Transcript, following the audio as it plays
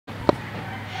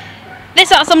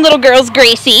This awesome little girl's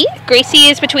Gracie. Gracie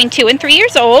is between 2 and 3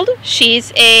 years old.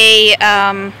 She's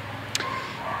an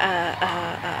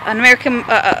American,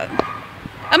 a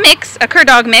mix, a cur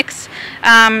dog mix.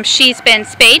 She's been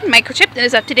spayed, microchipped, and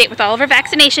is up to date with all of her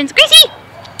vaccinations. Gracie,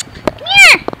 come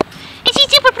here. Is she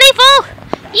super playful?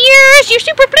 Yes, you're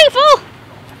super playful.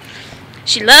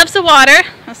 She loves the water.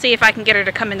 I'll see if I can get her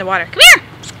to come in the water. Come here.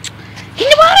 In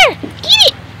the water. Get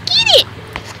it. Get it.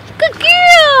 Good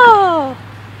girl.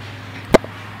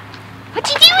 What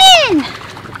you doing?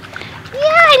 Yeah,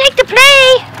 I like to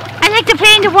play. I like to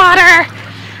play in the water.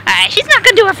 She's not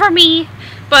going to do it for me,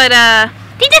 but I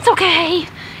think that's okay.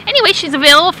 Anyway, she's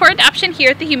available for adoption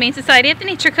here at the Humane Society at the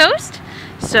Nature Coast.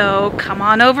 So come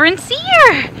on over and see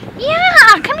her.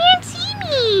 Yeah, come here and see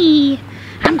me.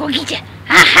 I'm going to get you.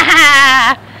 Ha ha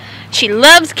ha. She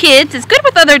loves kids. Is good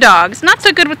with other dogs. Not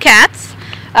so good with cats.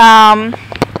 But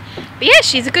yeah,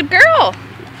 she's a good girl.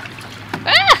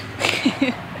 Ah.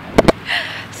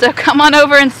 So come on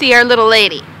over and see our little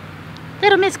lady.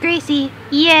 Little Miss Gracie.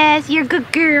 Yes, you're a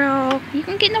good girl. You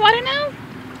can get in the water now?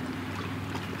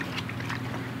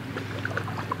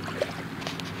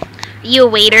 You a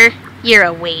waiter? You're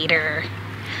a waiter.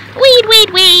 Wade,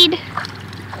 wade, wade.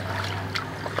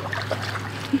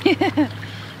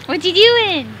 What you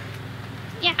doing?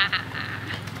 Yeah.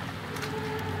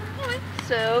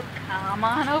 So come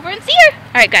on over and see her.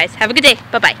 All right, guys. Have a good day.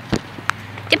 Bye-bye.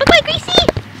 Bye-bye, Gracie.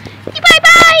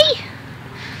 Bye-bye.